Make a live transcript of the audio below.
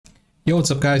Yo, what's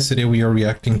up guys? Today we are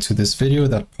reacting to this video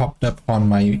that popped up on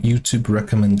my YouTube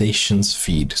recommendations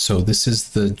feed. So this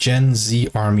is the Gen Z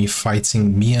army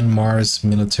fighting Myanmar's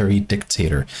military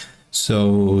dictator.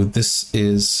 So this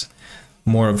is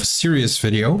more of a serious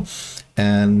video,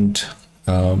 and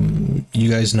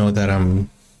you guys know that I'm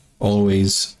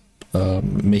always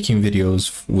making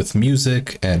videos with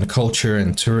music and culture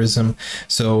and tourism.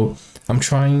 So I'm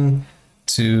trying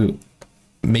to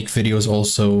make videos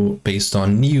also based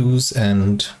on news,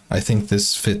 and I think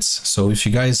this fits. So if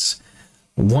you guys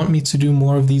want me to do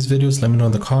more of these videos, let me know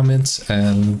in the comments.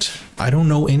 And I don't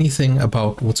know anything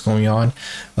about what's going on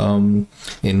in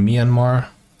Myanmar.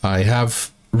 I have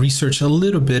researched a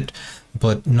little bit,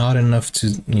 but not enough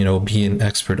to, you know, be an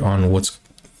expert on what's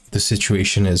the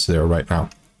situation is there right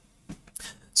now.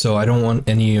 So I don't want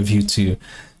any of you to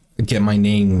get my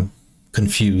name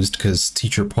confused, because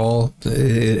Teacher Paul,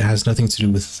 it has nothing to do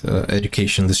with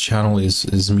education. This channel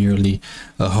is merely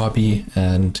a hobby,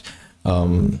 and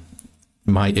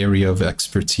my area of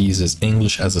expertise is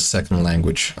English as a second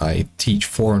language. I teach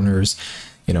foreigners,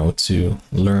 you know, to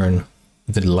learn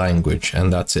the language,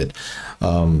 and that's it.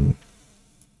 With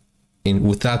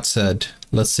that said,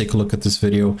 let's take a look at this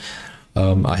video.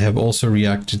 I have also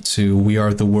reacted to We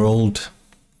Are the World,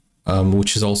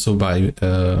 which is also by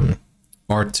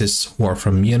artists who are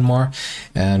from Myanmar,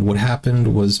 and what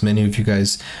happened was many of you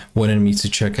guys wanted me to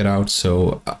check it out,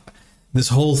 so this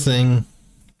whole thing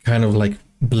kind of like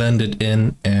blended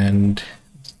in, and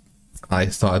I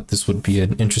thought this would be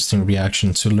an interesting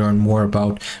reaction to learn more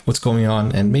about what's going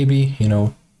on, and maybe, you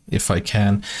know, if I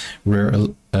can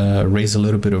raise a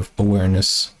little bit of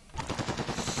awareness.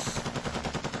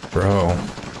 Bro,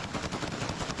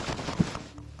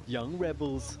 young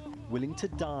rebels willing to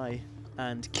die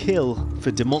and kill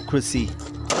for democracy.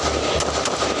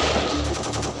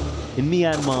 In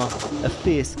Myanmar, a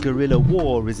fierce guerrilla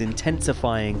war is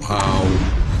intensifying. Wow.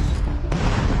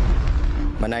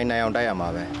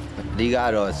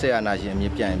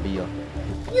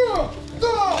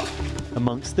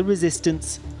 Amongst the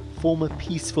resistance, former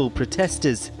peaceful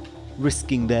protesters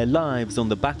risking their lives on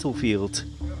the battlefield.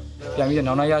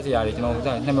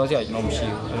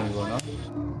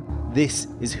 This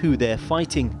is who they're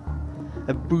fighting.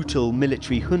 A brutal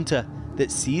military junta that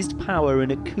seized power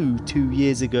in a coup 2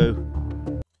 years ago.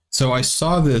 So I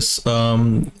saw this,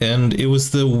 and it was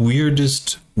the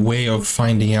weirdest way of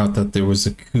finding out that there was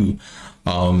a coup.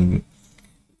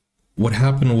 What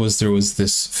happened was there was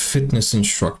this fitness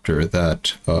instructor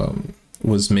that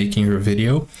was making her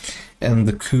video, and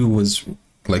the coup was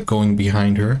like going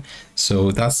behind her.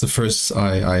 So that's the first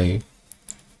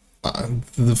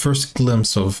the first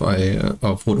glimpse of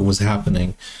what was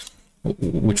happening,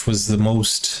 which was the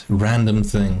most random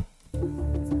thing.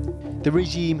 The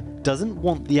regime doesn't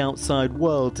want the outside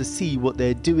world to see what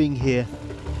they're doing here.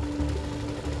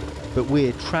 But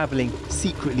we're traveling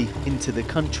secretly into the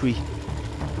country.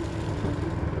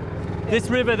 This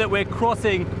river that we're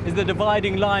crossing is the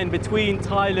dividing line between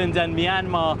Thailand and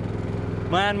Myanmar.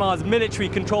 Myanmar's military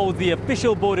controls the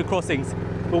official border crossings,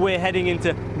 but we're heading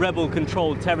into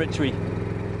rebel-controlled territory.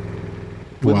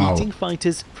 We're meeting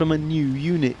fighters from a new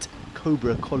unit,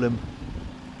 Cobra Column.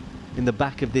 In the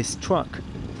back of this truck,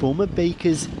 former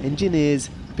bakers, engineers,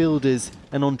 builders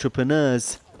and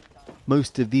entrepreneurs.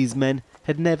 Most of these men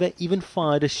had never even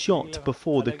fired a shot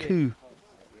before the coup.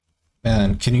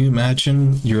 Man, can you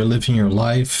imagine? You're living your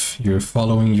life, you're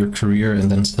following your career, and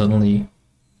then suddenly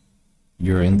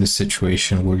you're in this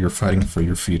situation where you're fighting for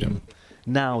your freedom.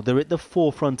 Now they're at the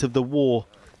forefront of the war,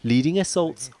 leading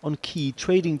assaults on key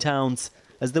trading towns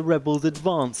as the rebels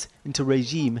advance into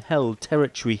regime-held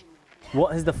territory.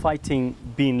 What has the fighting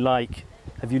been like?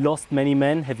 Have you lost many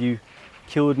men? Have you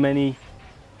killed many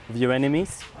of your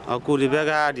enemies? Do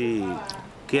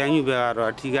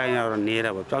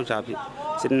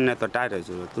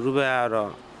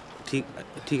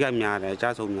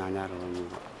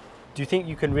you think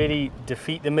you can really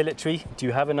defeat the military? Do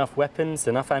you have enough weapons,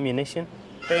 enough ammunition?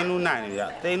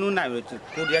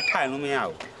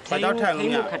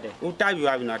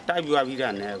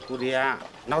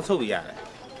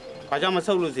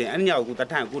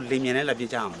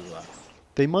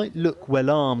 They might look well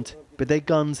armed, but their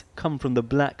guns come from the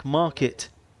black market.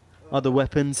 Other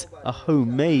weapons are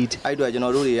homemade.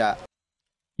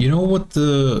 You know what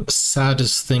the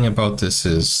saddest thing about this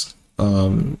is?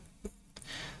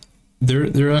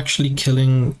 They're actually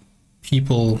killing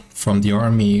people from the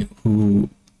army who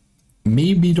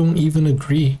maybe don't even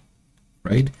agree,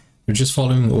 right? They're just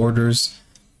following orders,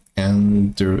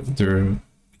 and they're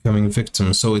becoming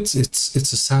victims. So it's a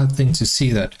sad thing to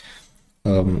see that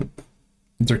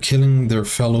they're killing their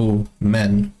fellow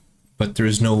men, but there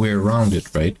is no way around it,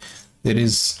 right? It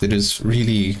is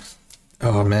really,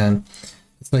 oh man,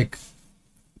 it's like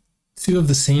two of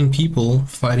the same people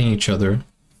fighting each other,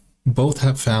 both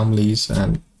have families,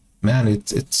 and man,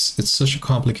 it's such a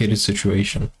complicated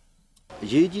situation.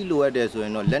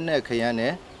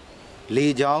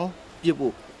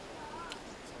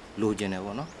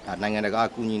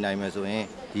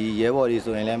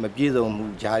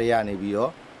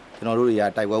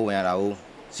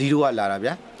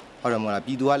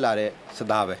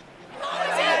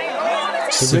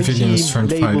 Civilians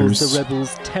turned labels fighters. the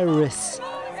rebels terrorists,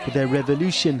 but their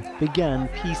revolution began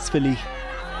peacefully.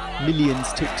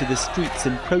 Millions took to the streets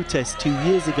in protest 2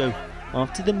 years ago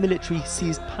after the military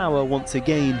seized power once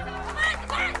again.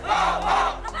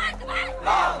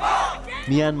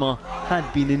 Myanmar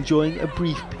had been enjoying a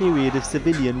brief period of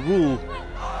civilian rule,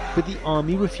 but the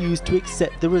army refused to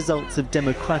accept the results of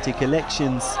democratic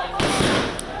elections.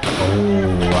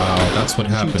 Oh wow, that's what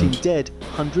happened. Shooting dead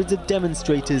hundreds of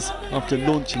demonstrators after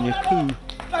launching a coup.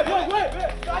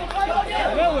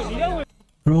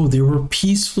 Bro, they were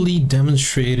peacefully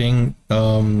demonstrating.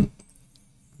 Man,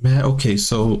 okay,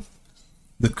 so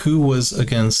the coup was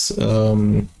against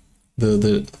the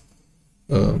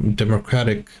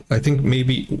Democratic. I think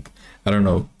maybe, I don't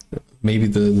know. Maybe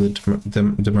the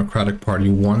Democratic Party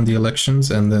won the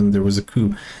elections, and then there was a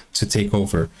coup to take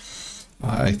over.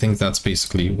 I think that's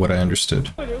basically what I understood.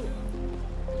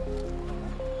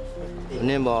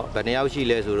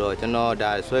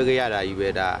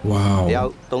 Wow.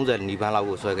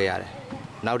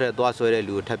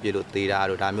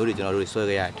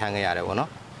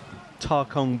 Ta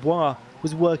Kong Bua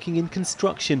was working in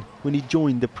construction when he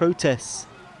joined the protests.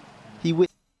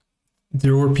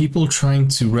 There were people trying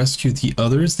to rescue the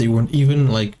others. They weren't even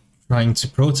like trying to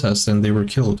protest, and they were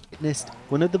killed. Witnessed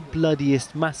one of the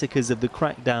bloodiest massacres of the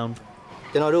crackdown.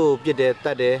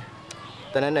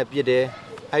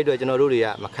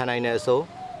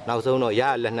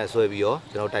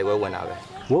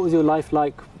 What was your life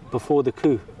like before the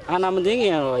coup?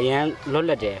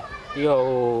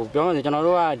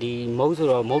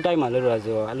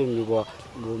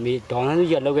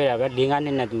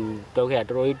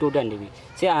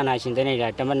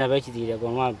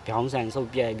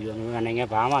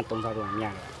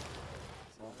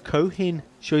 Ko Hin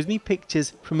shows me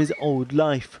pictures from his old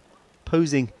life,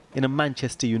 posing in a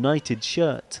Manchester United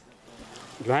shirt.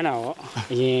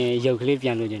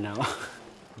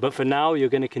 But for now, you're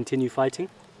going to continue fighting?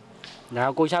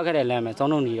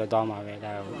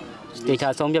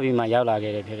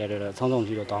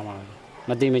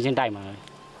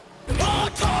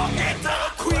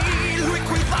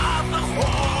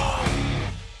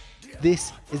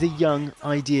 This is a young,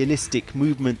 idealistic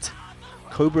movement.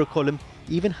 Cobra Column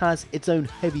even has its own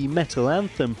heavy metal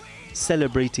anthem,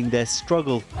 celebrating their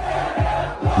struggle.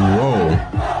 Whoa.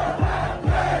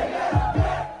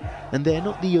 And they're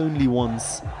not the only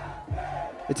ones.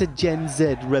 It's a Gen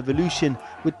Z revolution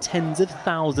with tens of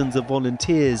thousands of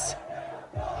volunteers.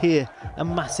 Here, a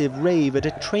massive rave at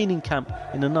a training camp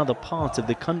in another part of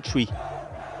the country.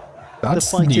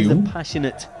 That's the fighters new. are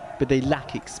passionate, but they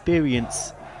lack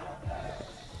experience.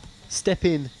 Step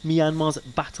in Myanmar's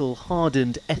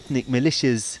battle-hardened ethnic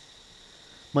militias.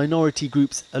 Minority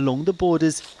groups along the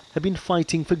borders have been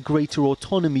fighting for greater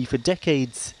autonomy for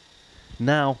decades.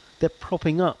 Now they're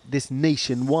propping up this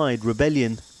nationwide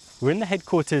rebellion. We're in the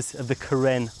headquarters of the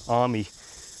Karen army.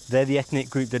 They're the ethnic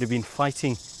group that have been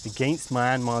fighting against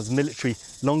Myanmar's military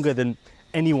longer than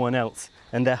anyone else,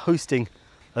 and they're hosting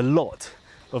a lot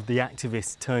of the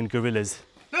activists turned guerrillas.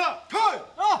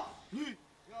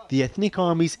 The ethnic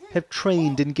armies have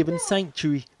trained and given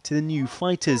sanctuary to the new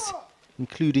fighters,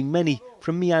 including many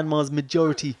from Myanmar's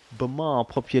majority Burma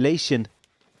population.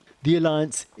 The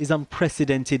alliance is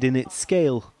unprecedented in its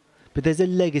scale, but there's a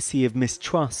legacy of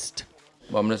mistrust.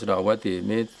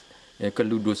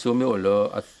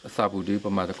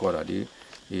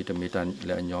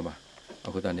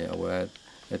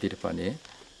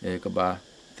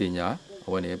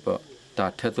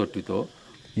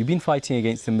 You've been fighting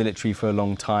against the military for a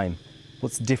long time.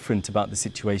 What's different about the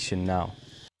situation now?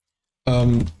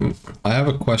 I have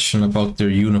a question about their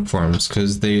uniforms,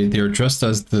 because they're dressed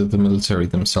as the military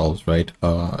themselves, right?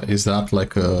 Is that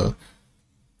like a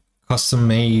custom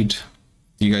made?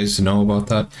 Do you guys know about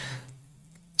that?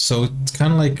 So it's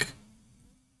kind of like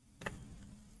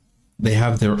they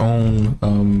have their own,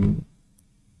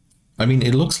 I mean,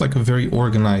 it looks like a very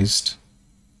organized,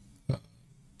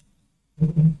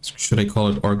 should I call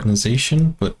it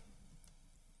organization? But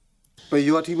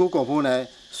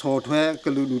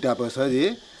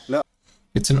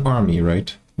it's an army,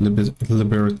 right?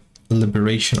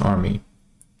 Liberation Army.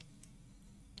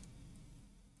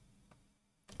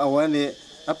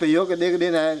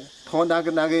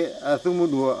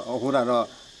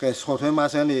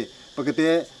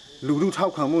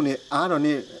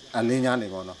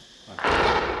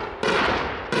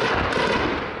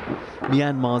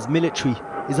 Myanmar's military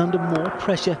is under more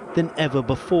pressure than ever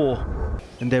before,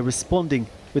 and they're responding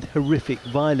with horrific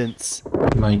violence.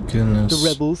 My goodness. The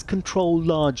rebels control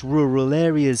large rural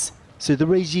areas, so the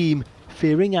regime,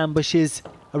 fearing ambushes,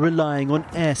 are relying on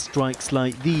airstrikes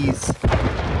like these.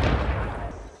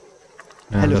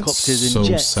 Helicopters and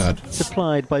jets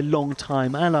supplied by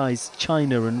long-time allies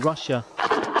China and Russia.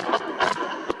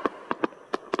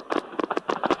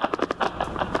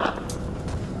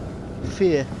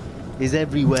 Fear is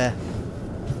everywhere.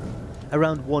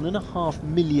 Around 1.5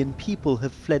 million people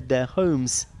have fled their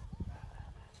homes.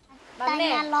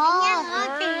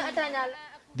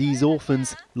 These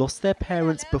orphans lost their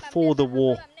parents before the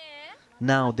war.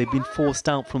 Now they've been forced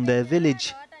out from their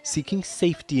village, seeking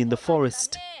safety in the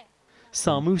forest.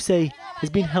 Samuse has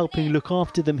been helping look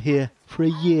after them here for a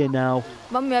year now.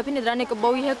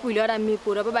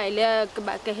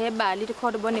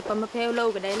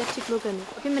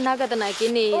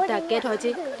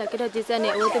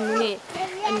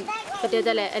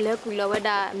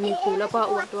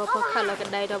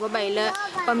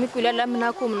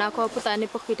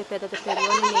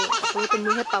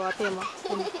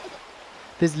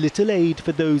 There's little aid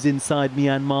for those inside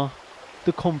Myanmar,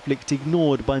 the conflict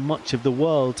ignored by much of the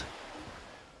world.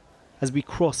 As we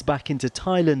cross back into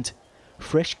Thailand,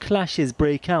 fresh clashes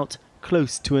break out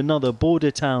close to another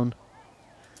border town.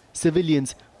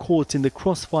 Civilians caught in the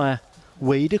crossfire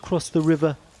wade across the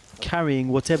river, carrying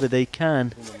whatever they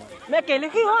can.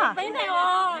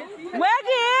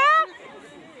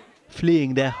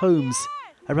 Fleeing their homes,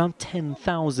 around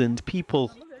 10,000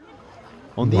 people.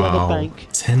 On the other bank,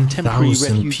 temporary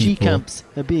refugee camps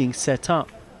are being set up.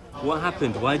 What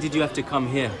happened? Why did you have to come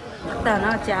here?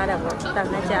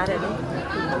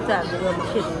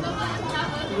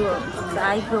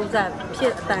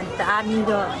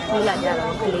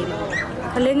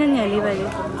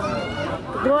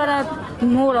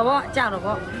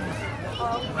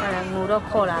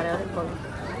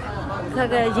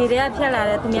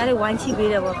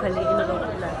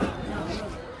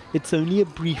 It's only a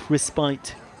brief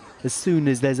respite. As soon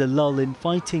as there's a lull in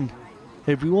fighting,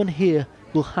 everyone here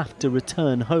will have to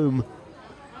return home.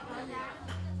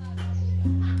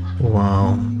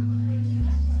 Wow.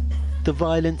 The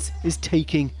violence is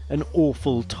taking an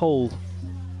awful toll.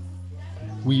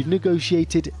 We've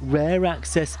negotiated rare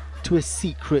access to a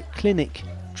secret clinic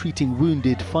treating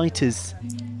wounded fighters.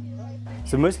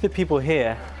 So most of the people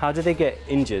here, how do they get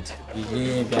injured?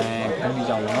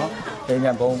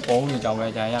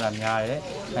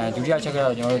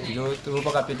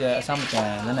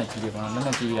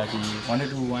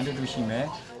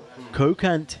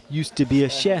 Kokant used to be a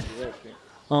chef.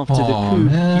 After the coup,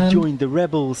 he joined the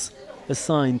rebels,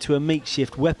 assigned to a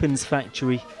makeshift weapons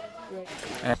factory.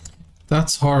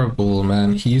 That's horrible,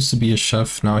 man. He used to be a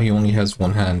chef, now he only has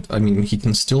one hand. I mean, he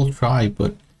can still try,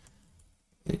 but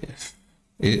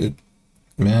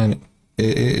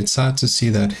it's sad to see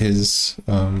that his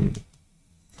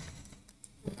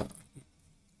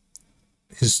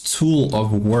tool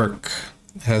of work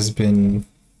has been,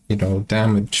 you know,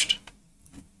 damaged.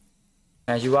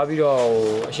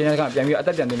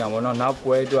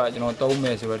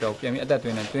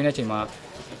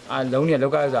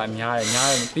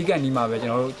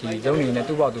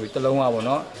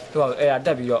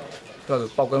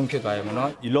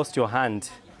 You lost your hand.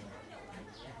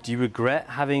 Do you regret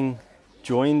having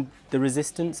joined the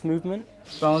resistance movement?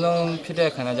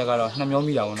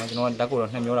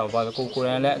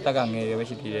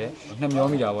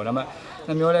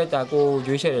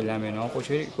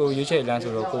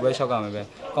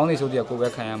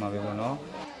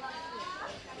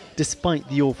 Despite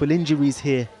the awful injuries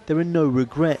here, there are no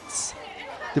regrets.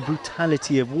 The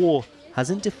brutality of war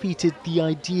hasn't defeated the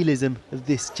idealism of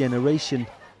this generation.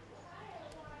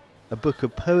 A book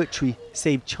of poetry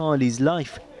saved Charlie's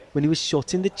life when he was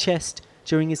shot in the chest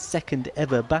during his second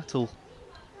ever battle.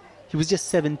 He was just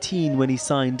 17 when he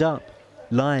signed up,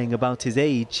 lying about his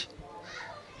age.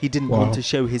 He didn't want to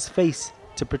show his face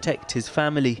to protect his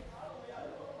family.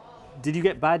 Did you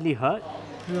get badly hurt?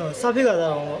 No,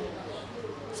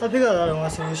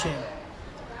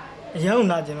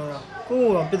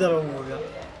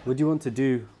 What do you want to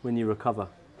do when you recover?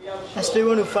 I still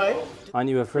want to fight. Aren't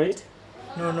you afraid?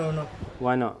 No.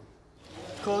 Why not?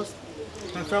 Because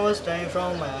my friend was dying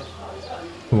from my eye.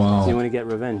 Wow. So you want to get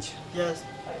revenge? Yes.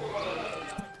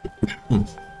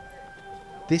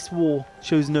 This war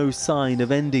shows no sign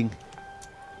of ending.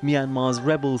 Myanmar's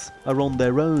rebels are on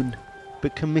their own,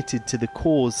 but committed to the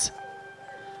cause.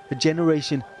 A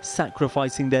generation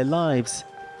sacrificing their lives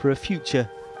for a future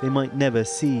they might never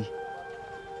see.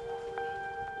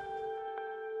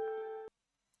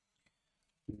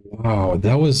 Wow,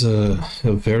 that was a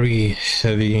very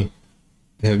heavy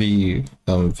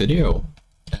video.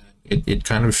 It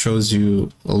kind of shows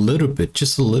you a little bit,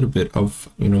 just a little bit of,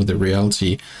 you know, the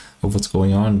reality of what's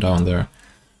going on down there.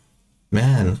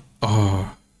 Man,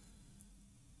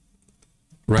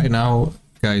 right now,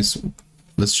 guys,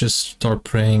 let's just start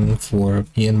praying for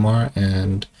Myanmar,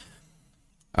 and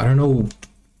I don't know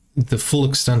the full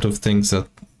extent of things that,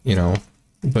 you know,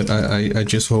 but I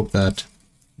just hope that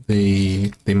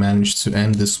they manage to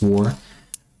end this war.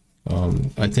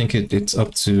 I think it's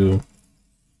up to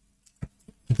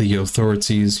the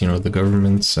authorities, you know, the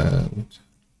governments, and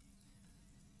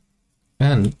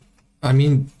I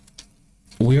mean,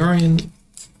 we are in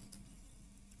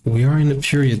a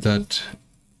period that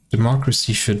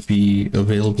democracy should be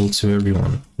available to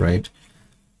everyone, right?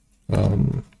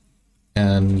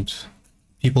 And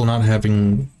people not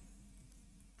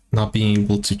being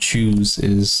able to choose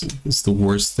is the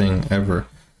worst thing ever.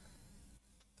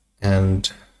 And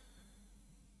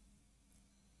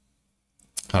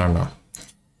I don't know.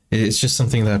 It's just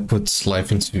something that puts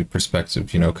life into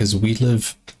perspective, you know, because we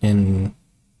live in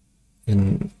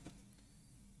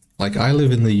like, I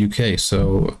live in the UK,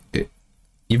 so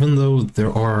even though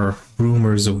there are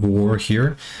rumors of war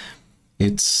here,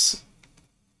 it's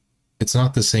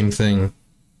not the same thing,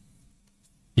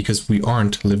 because we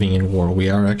aren't living in war. We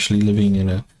are actually living in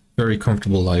a very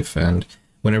comfortable life, and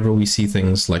whenever we see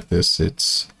things like this,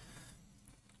 it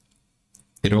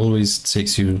always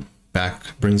takes you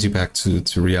back, brings you back to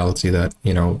reality, that,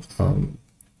 you know,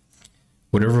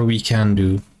 whatever we can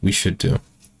do, we should do.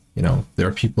 You know, there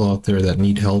are people out there that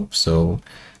need help, so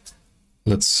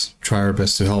let's try our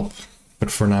best to help.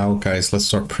 But for now, guys, let's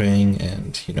start praying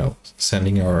and, you know,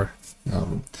 sending our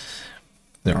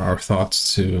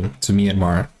thoughts to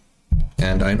Myanmar.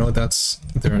 And I know that's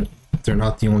they're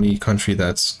not the only country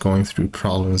that's going through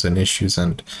problems and issues,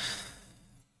 and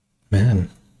man,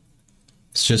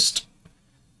 it's just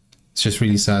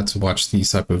really sad to watch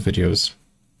these type of videos.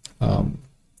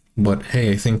 But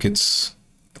hey, I think it's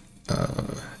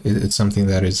something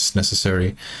that is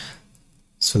necessary,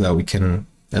 so that we can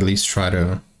at least try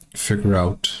to figure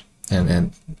out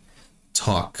and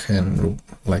talk, and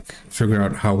like figure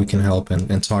out how we can help,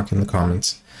 and talk in the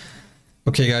comments.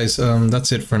 Okay, guys,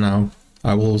 that's it for now.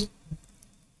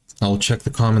 I'll check the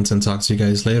comments and talk to you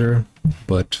guys later,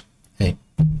 but hey,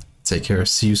 take care,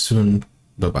 see you soon,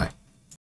 bye bye.